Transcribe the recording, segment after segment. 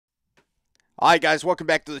Alright guys, welcome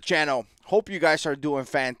back to the channel. Hope you guys are doing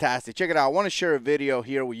fantastic. Check it out. I want to share a video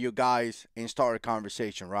here with you guys and start a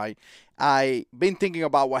conversation, right? I've been thinking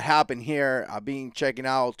about what happened here. I've been checking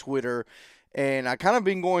out Twitter and I kind of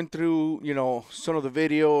been going through, some of the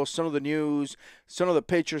videos, some of the news, some of the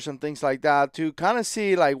pictures and things like that to kind of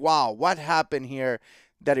see like, wow, what happened here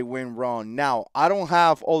that it went wrong. Now, I don't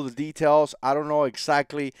have all the details. I don't know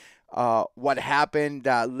exactly what happened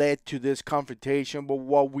that led to this confrontation. But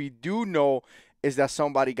what we do know is that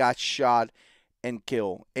somebody got shot and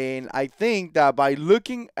killed. And I think that by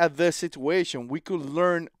looking at this situation, we could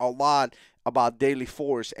learn a lot about Daily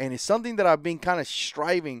Force. And it's something that I've been kind of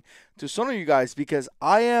striving to some of you guys because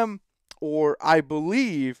I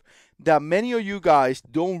believe that many of you guys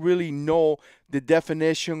don't really know the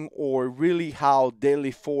definition or really how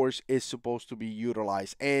Daily Force is supposed to be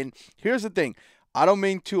utilized. And here's the thing. I don't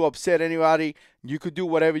mean to upset anybody. You could do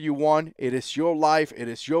whatever you want. It is your life. It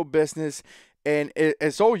is your business. And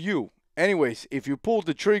it's all you. Anyways, if you pull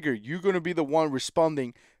the trigger, you're going to be the one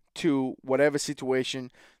responding to whatever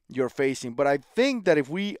situation you're facing. But I think that if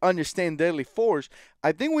we understand Deadly Force,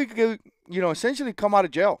 I think we could, essentially come out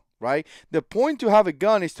of jail, right? The point to have a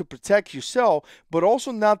gun is to protect yourself, but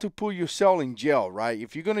also not to put yourself in jail, right?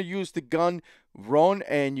 If you're going to use the gun wrong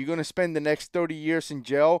and you're going to spend the next 30 years in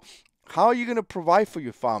jail, how are you going to provide for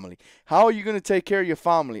your family? How are you going to take care of your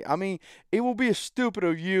family? I mean, it will be stupid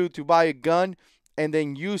of you to buy a gun and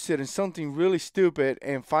then use it in something really stupid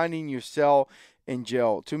and finding yourself in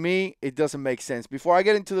jail. To me, it doesn't make sense. Before I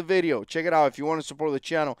get into the video, check it out. If you want to support the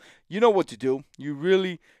channel, you know what to do. You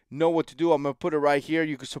really know what to do. I'm going to put it right here.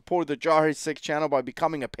 You can support the Jarhead 6 channel by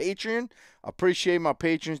becoming a Patreon. Appreciate my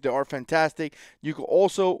patrons. They are fantastic. You can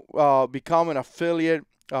also become an affiliate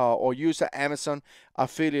or use the Amazon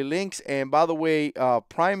affiliate links. And by the way,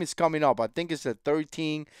 Prime is coming up. I think it's the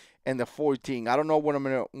 13 and the 14. I don't know when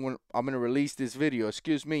I'm gonna release this video.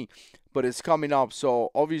 Excuse me, but it's coming up.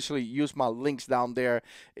 So obviously, use my links down there.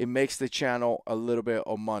 It makes the channel a little bit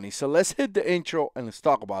of money. So let's hit the intro and let's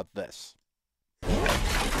talk about this.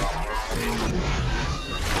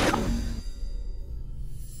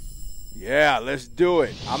 Yeah, let's do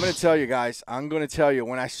it. I'm gonna tell you guys. I'm gonna tell you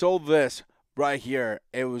when I saw this right here,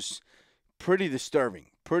 it was pretty disturbing,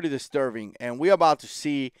 and we're about to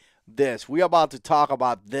see this. We're about to talk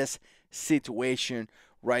about this situation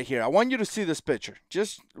right here. I want you to see this picture.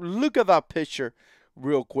 Just look at that picture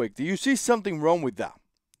real quick. Do you see something wrong with that?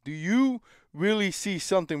 Do you really see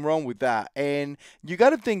something wrong with that? And you got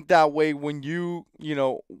to think that way when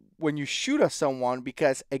when you shoot at someone,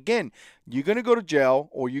 because again, you're going to go to jail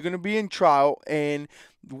or you're going to be in trial, and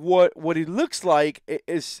what it looks like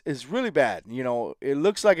is really bad. It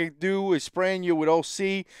looks like a dude is spraying you with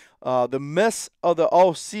OC. The mess of the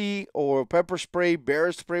OC or pepper spray,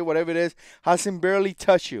 bear spray, whatever it is, hasn't barely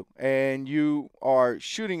touched you, and you are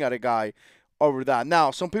shooting at a guy over that.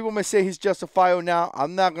 Now, some people may say he's justified. Now,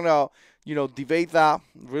 I'm not gonna, debate that.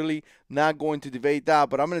 Really, not going to debate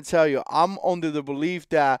that. But I'm gonna tell you, I'm under the belief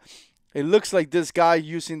that it looks like this guy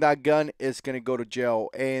using that gun is going to go to jail.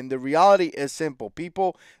 And the reality is simple.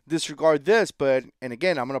 People disregard this, and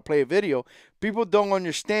again, I'm going to play a video. People don't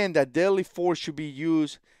understand that deadly force should be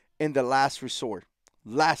used in the last resort.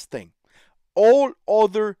 Last thing. All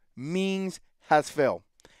other means has failed.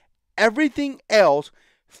 Everything else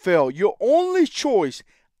failed. Your only choice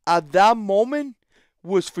at that moment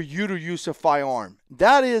was for you to use a firearm.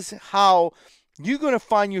 That is how you're going to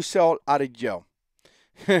find yourself out of jail.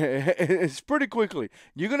 It's pretty quickly.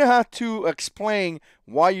 You're going to have to explain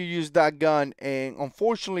why you use that gun. And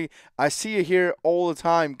unfortunately, I see it here all the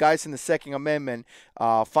time. Guys in the Second Amendment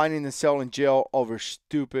finding themselves in jail over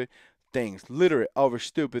stupid things. Literally over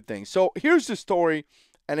stupid things. So here's the story.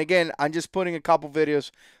 And again, I'm just putting a couple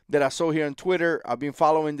videos that I saw here on Twitter. I've been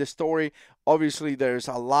following this story. Obviously, there's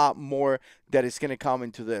a lot more that is going to come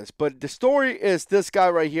into this. But the story is this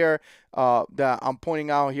guy right here that I'm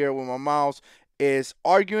pointing out here with my mouse is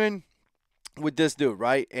arguing with this dude,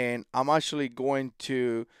 right? And I'm actually going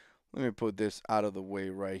to, let me put this out of the way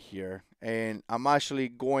right here. And I'm actually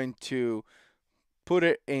going to put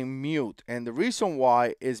it in mute. And the reason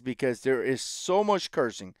why is because there is so much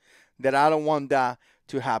cursing that I don't want that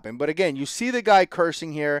to happen. But again, you see the guy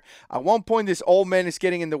cursing here. At one point, this old man is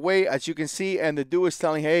getting in the way, as you can see, and the dude is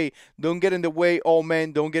telling, hey, don't get in the way, old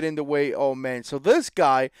man, don't get in the way, old man. So this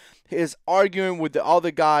guy is arguing with the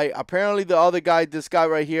other guy. Apparently, the other guy, this guy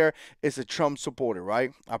right here, is a Trump supporter,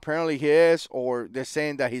 right? Apparently he is, or they're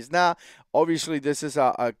saying that he's not. Obviously, this is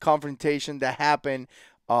a confrontation that happened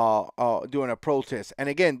doing a protest. And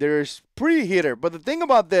again, there's preheater. But the thing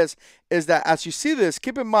about this is that as you see this,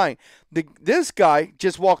 keep in mind, this guy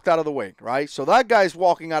just walked out of the way, right? So that guy's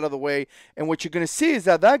walking out of the way. And what you're going to see is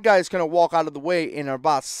that guy is going to walk out of the way in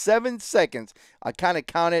about 7 seconds. I kind of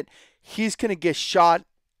counted. He's going to get shot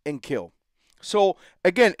and killed. So,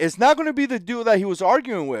 again, it's not going to be the dude that he was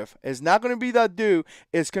arguing with. It's not going to be that dude.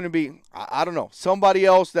 It's going to be, I don't know, somebody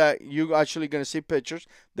else that you're actually going to see pictures.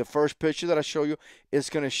 The first picture that I show you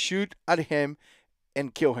is going to shoot at him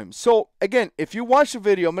and kill him. So, again, if you watch the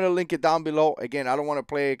video, I'm going to link it down below. Again, I don't want to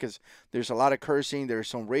play it because there's a lot of cursing. There's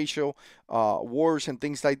some racial wars and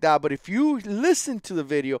things like that. But if you listen to the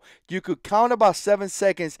video, you could count about 7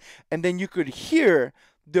 seconds, and then you could hear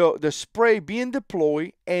the spray being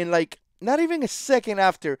deployed, and like not even a second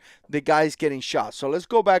after, the guy's getting shot. So let's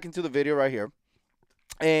go back into the video right here.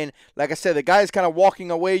 And like I said, the guy is kind of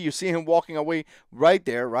walking away. You see him walking away right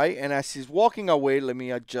there, right? And as he's walking away, let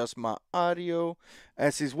me adjust my audio.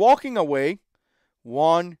 As he's walking away,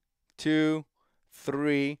 1, 2,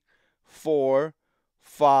 3, 4,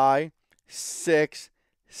 5, 6,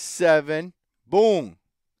 7, boom.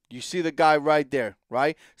 You see the guy right there,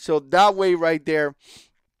 right? So that way right there,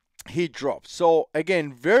 he dropped. So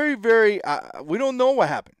again, very, very, we don't know what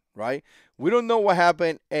happened, right? We don't know what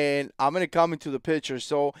happened, and I'm going to come into the picture.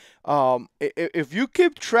 So if you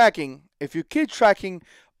keep tracking,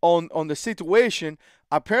 on the situation,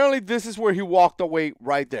 apparently this is where he walked away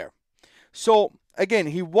right there. So again,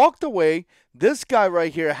 he walked away. This guy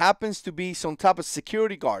right here happens to be some type of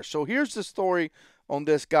security guard. So here's the story on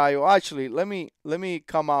this guy. Oh, actually, let me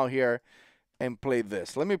come out here and play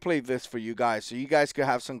this. Let me play this for you guys so you guys could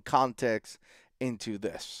have some context into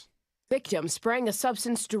this. Victim spraying a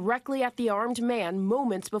substance directly at the armed man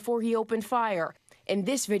moments before he opened fire. In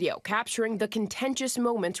this video, capturing the contentious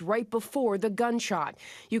moments right before the gunshot.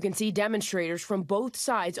 You can see demonstrators from both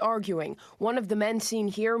sides arguing. One of the men seen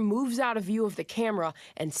here moves out of view of the camera,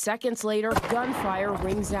 and seconds later, gunfire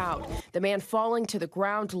rings out. The man falling to the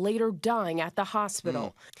ground, later dying at the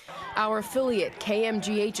hospital. Our affiliate,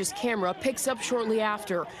 KMGH's camera, picks up shortly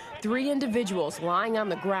after. 3 individuals lying on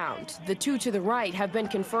the ground. The 2 to the right have been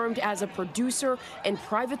confirmed as a producer and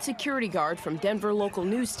private security guard from Denver local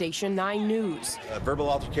news station 9 News. A verbal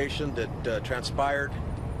altercation that transpired.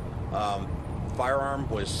 Firearm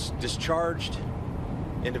was discharged.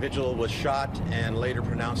 Individual was shot and later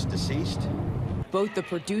pronounced deceased. Both the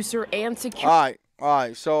producer and security. All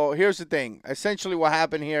right. So here's the thing. Essentially what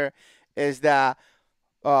happened here is that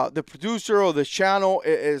the producer of the channel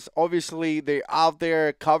is obviously they're out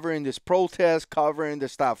there covering this protest, covering the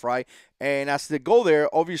stuff, right? And as they go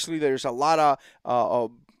there, obviously there's a lot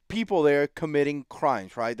of people there committing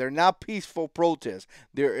crimes, right? They're not peaceful protests.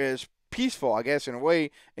 There is peaceful, I guess, in a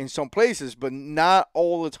way, in some places, but not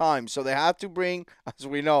all the time. So they have to bring, as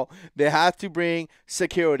we know, they have to bring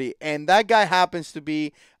security. And that guy happens to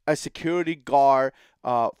be a security guard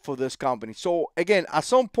for this company. So, again, at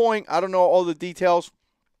some point, I don't know all the details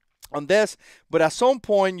on this, but at some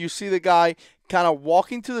point you see the guy kind of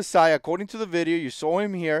walking to the side. According to the video, you saw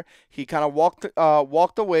him here. He kind of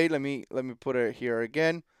walked away. Let me put it here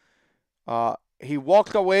again. He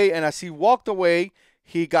walked away, and as he walked away,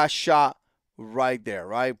 he got shot right there,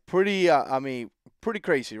 right? Pretty, pretty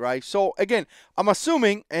crazy, right? So again, I'm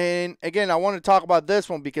assuming, and again, I want to talk about this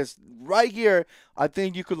one because right here, I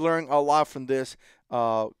think you could learn a lot from this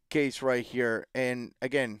case right here. And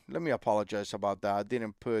again, let me apologize about that. I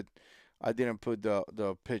didn't put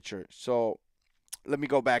the picture. So let me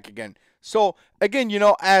go back again. So again, you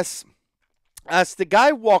know, as the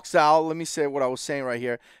guy walks out, let me say what I was saying right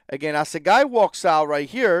here. Again, as the guy walks out right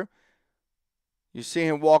here, you see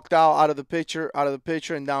him walked out of the picture,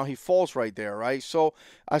 and now he falls right there, right? So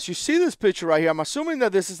as you see this picture right here, I'm assuming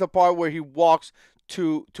that this is the part where he walks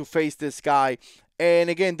to face this guy.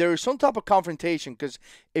 And again, there is some type of confrontation because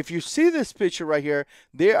if you see this picture right here,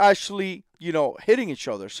 they're actually, you know, hitting each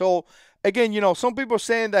other. So again, you know, some people are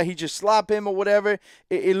saying that he just slapped him or whatever.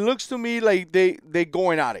 It looks to me like they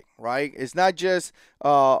going at it, right? It's not just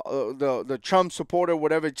the Trump supporter,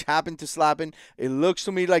 whatever happened to slapping. It looks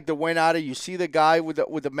to me like they went at it. You see the guy with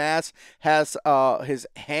the mask has his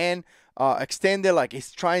hand extended, like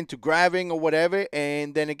he's trying to grab him or whatever.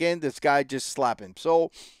 And then again, this guy just slapped him.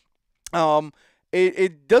 So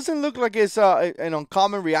It doesn't look like it's an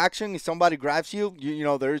uncommon reaction. If somebody grabs you, you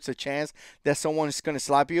know, there's a chance that someone is going to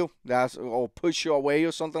slap you or push you away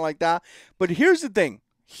or something like that. But here's the thing.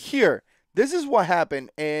 Here, this is what happened.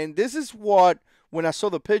 And this is what, when I saw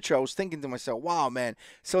the picture, I was thinking to myself, wow, man.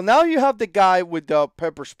 So now you have the guy with the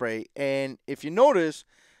pepper spray. And if you notice,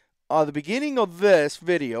 the beginning of this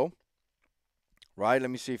video, right,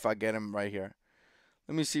 let me see if I get him right here.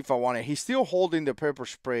 Let me see if I want it. He's still holding the pepper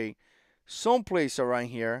spray someplace around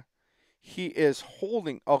here. He is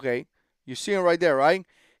holding, okay, you see him right there, right?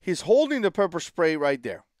 He's holding the pepper spray right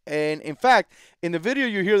there. And in fact, in the video,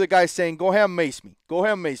 you hear the guy saying, go ahead and mace me. Go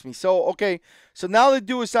ahead and mace me. So, okay, so now the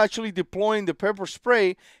dude is actually deploying the pepper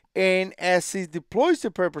spray. And as he deploys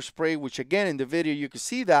the pepper spray, which again, in the video, you can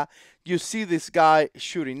see that, you see this guy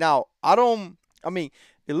shooting. Now, I mean,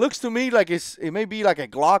 it looks to me like it may be like a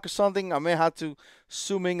Glock or something. I may have to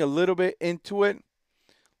zoom in a little bit into it.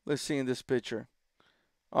 Let's see in this picture.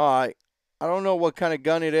 All right. I don't know what kind of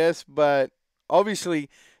gun it is, but obviously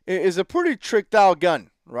it is a pretty tricked out gun,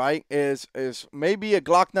 right? Is maybe a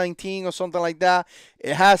Glock 19 or something like that.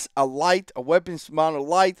 It has a light, a weapons mounted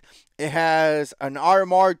light. It has an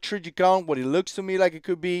RMR Trijicon, what it looks to me like it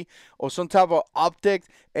could be, or some type of optic,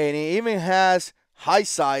 and it even has high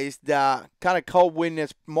size that kind of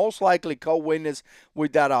co-witness, most likely co-witness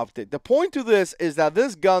with that optic. The point to this is that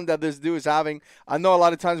this gun that this dude is having, I know a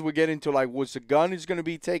lot of times we get into like, was the gun is going to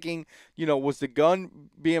be taking, you know, was the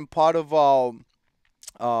gun being part of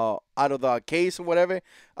out of the case or whatever.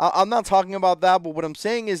 I'm not talking about that, but what I'm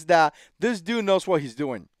saying is that this dude knows what he's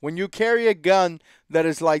doing. When you carry a gun that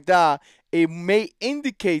is like that, it may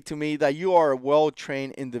indicate to me that you are a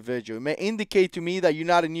well-trained individual. It may indicate to me that you're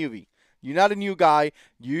not a newbie. You're not a new guy.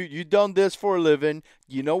 You done this for a living.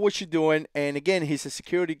 You know what you're doing. And again, he's a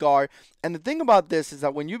security guard. And the thing about this is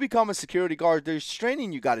that when you become a security guard, there's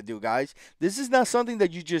training you got to do, guys. This is not something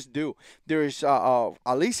that you just do. There's,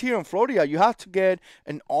 at least here in Florida, you have to get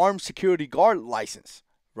an armed security guard license,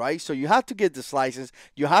 right? So you have to get this license.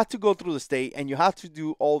 You have to go through the state, and you have to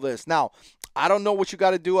do all this. Now, I don't know what you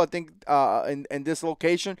got to do, I think, in this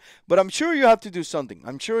location, but I'm sure you have to do something.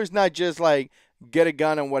 I'm sure it's not just like, get a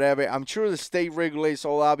gun and whatever. I'm sure the state regulates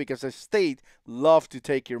all that because the state love to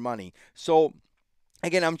take your money. So,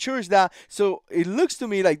 again, I'm sure it's that. So, it looks to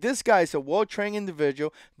me like this guy is a well-trained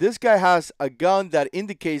individual. This guy has a gun that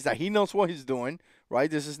indicates that he knows what he's doing, right?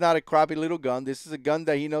 This is not a crappy little gun. This is a gun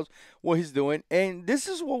that he knows what he's doing. And this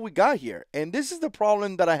is what we got here. And this is the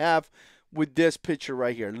problem that I have with this picture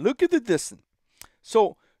right here. Look at the distance.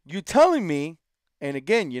 So, you're telling me, and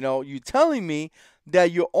again, you know, you're telling me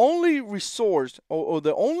that your only resource or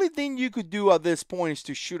the only thing you could do at this point is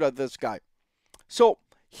to shoot at this guy. So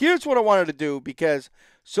here's what I wanted to do, because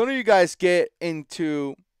some of you guys get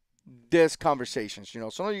into this conversations. You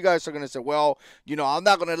know, some of you guys are going to say, well, you know, I'm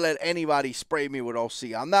not going to let anybody spray me with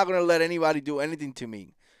OC. I'm not going to let anybody do anything to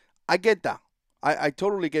me. I get that. I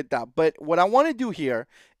totally get that. But what I want to do here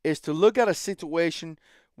is to look at a situation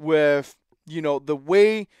with, you know, the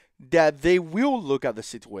way that they will look at the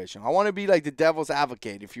situation. I want to be like the devil's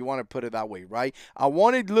advocate, if you want to put it that way, right? I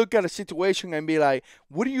want to look at a situation and be like,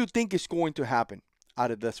 what do you think is going to happen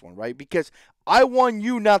out of this one, right? Because I want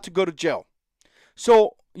you not to go to jail.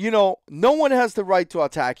 So, you know, no one has the right to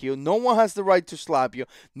attack you. No one has the right to slap you.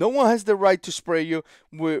 No one has the right to spray you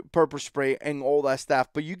with pepper spray and all that stuff.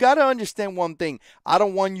 But you got to understand one thing. I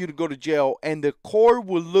don't want you to go to jail. And the court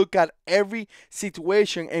will look at every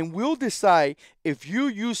situation and will decide if you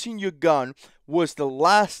using your gun was the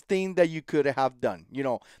last thing that you could have done. You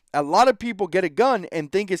know, a lot of people get a gun and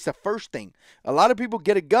think it's the first thing. A lot of people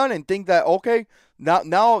get a gun and think that, okay,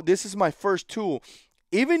 now this is my first tool.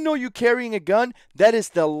 Even though you're carrying a gun, that is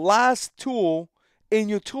the last tool in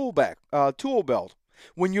your tool belt.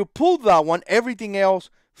 When you pull that one, everything else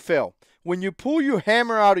fell. When you pull your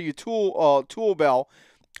hammer out of your tool belt,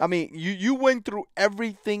 I mean, you went through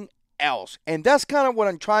everything else. And that's kind of what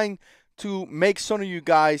I'm trying to make some of you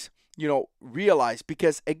guys, you know, realize.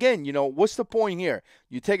 Because, again, you know, what's the point here?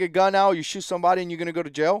 You take a gun out, you shoot somebody, and you're going to go to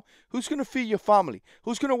jail? Who's going to feed your family?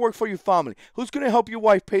 Who's going to work for your family? Who's going to help your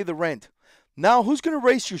wife pay the rent? Now, who's going to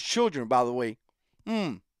raise your children, by the way?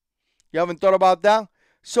 You haven't thought about that?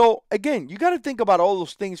 So, again, you got to think about all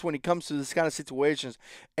those things when it comes to this kind of situations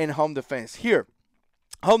and home defense. Here,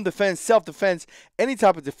 home defense, self-defense, any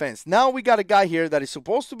type of defense. Now we got a guy here that is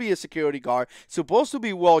supposed to be a security guard, supposed to be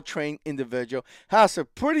a well-trained individual, has a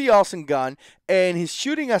pretty awesome gun, and he's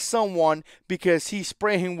shooting at someone because he's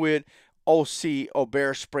spraying with OC or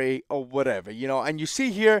bear spray or whatever, you know. And you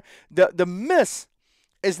see here, the miss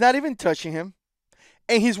is not even touching him,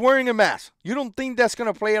 and he's wearing a mask. You don't think that's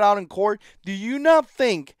going to play it out in court? Do you not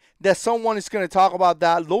think that someone is going to talk about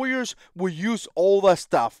that? Lawyers will use all that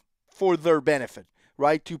stuff for their benefit,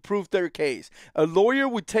 right, to prove their case. A lawyer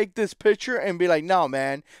would take this picture and be like, no,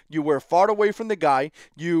 man, you were far away from the guy.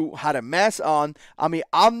 You had a mask on. I mean,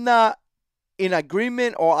 I'm not in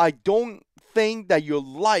agreement, or I don't think that your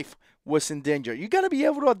life was in danger. You got to be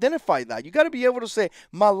able to identify that. You got to be able to say,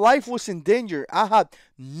 my life was in danger. I had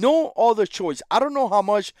no other choice. I don't know how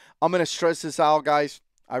much I'm going to stress this out, guys.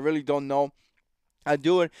 I really don't know. I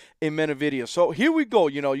do it in many videos. So here we go.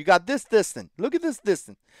 You know, you got this distance. Look at this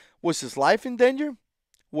distance. Was his life in danger?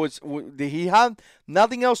 Did he have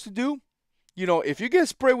nothing else to do? You know, if you get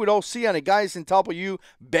sprayed with OC and a guy is on top of you,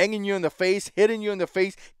 banging you in the face, hitting you in the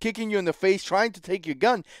face, kicking you in the face, trying to take your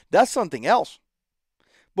gun, that's something else.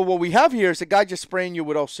 But what we have here is a guy just spraying you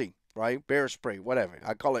with OC, right? Bear spray, whatever.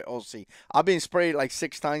 I call it OC. I've been sprayed like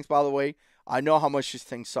 6 times, by the way. I know how much this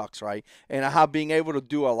thing sucks, right? And I have been able to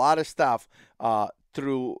do a lot of stuff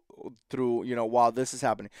through you know, while this is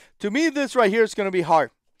happening. To me, this right here is going to be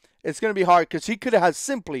hard. It's going to be hard because he could have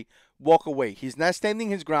simply walk away. He's not standing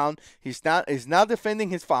his ground. He's not defending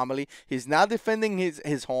his family. He's not defending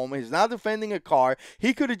his home. He's not defending a car.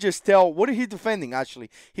 He could have just what is he defending, actually?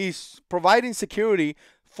 He's providing security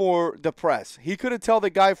for the press. He could have tell the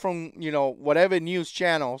guy from, you know, whatever news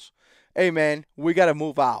channels, hey, man, we got to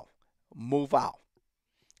move out. Move out.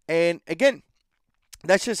 And, again,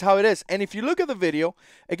 that's just how it is. And if you look at the video,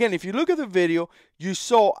 again, you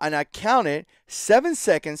saw, and I counted 7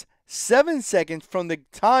 seconds from the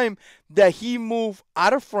time that he moved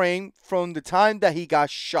out of frame from the time that he got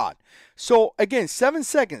shot. So, again, 7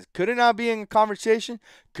 seconds. Could it not be in a conversation?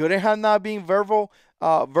 Could it have not been verbal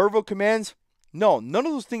commands? No, none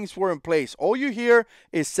of those things were in place. All you hear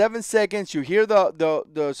is 7 seconds. You hear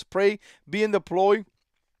the spray being deployed,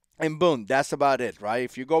 and boom, that's about it, right?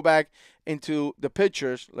 If you go back into the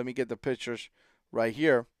pictures, let me get the pictures right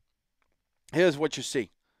here. Here's what you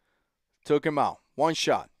see. Took him out. One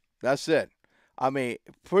shot. That's it. I mean,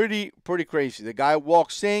 pretty crazy. The guy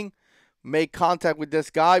walks in, make contact with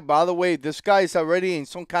this guy. By the way, this guy is already in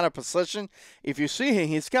some kind of position. If you see him,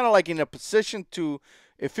 he's kind of like in a position to,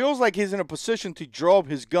 it feels like he's in a position to drop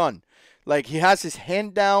his gun. Like he has his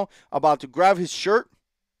hand down, about to grab his shirt.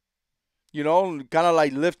 You know, kind of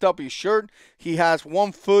like lift up his shirt. He has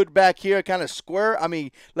one foot back here, kind of square. I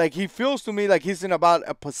mean, like he feels to me like he's in about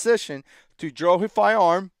a position to draw his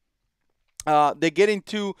firearm. They get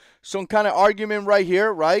into some kind of argument right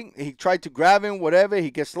here, right? He tried to grab him, whatever.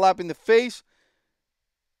 He gets slapped in the face.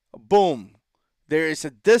 Boom. There is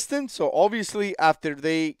a distance. So, obviously, after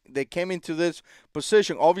they came into this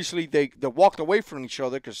position, obviously, they walked away from each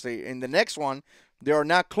other because in the next one, they are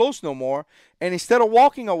not close no more. And instead of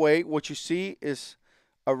walking away, what you see is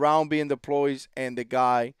a round being deployed and the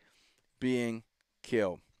guy being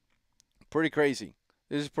killed. Pretty crazy.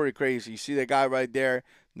 This is pretty crazy. You see the guy right there.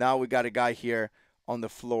 Now we got a guy here on the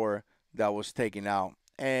floor that was taken out.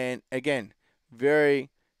 And, again,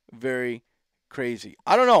 very, very crazy.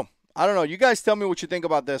 I don't know. You guys tell me what you think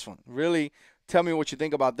about this one. Really tell me what you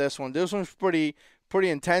think about this one. This one's pretty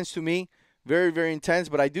intense to me. Very, very intense.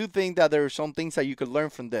 But I do think that there are some things that you could learn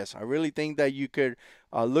from this. I really think that you could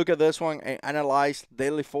look at this one and analyze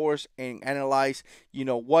Deadly Force and analyze, you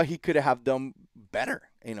know, what he could have done better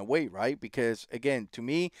in a way, right? Because, again, to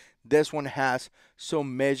me, this one has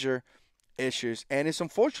some major issues. And it's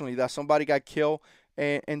unfortunately that somebody got killed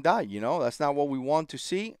and died, you know. That's not what we want to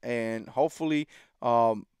see. And hopefully,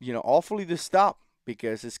 hopefully this stop,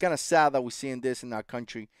 because it's kind of sad that we're seeing this in our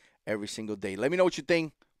country every single day. Let me know what you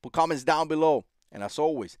think. Put comments down below. And as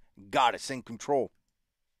always, God is in control.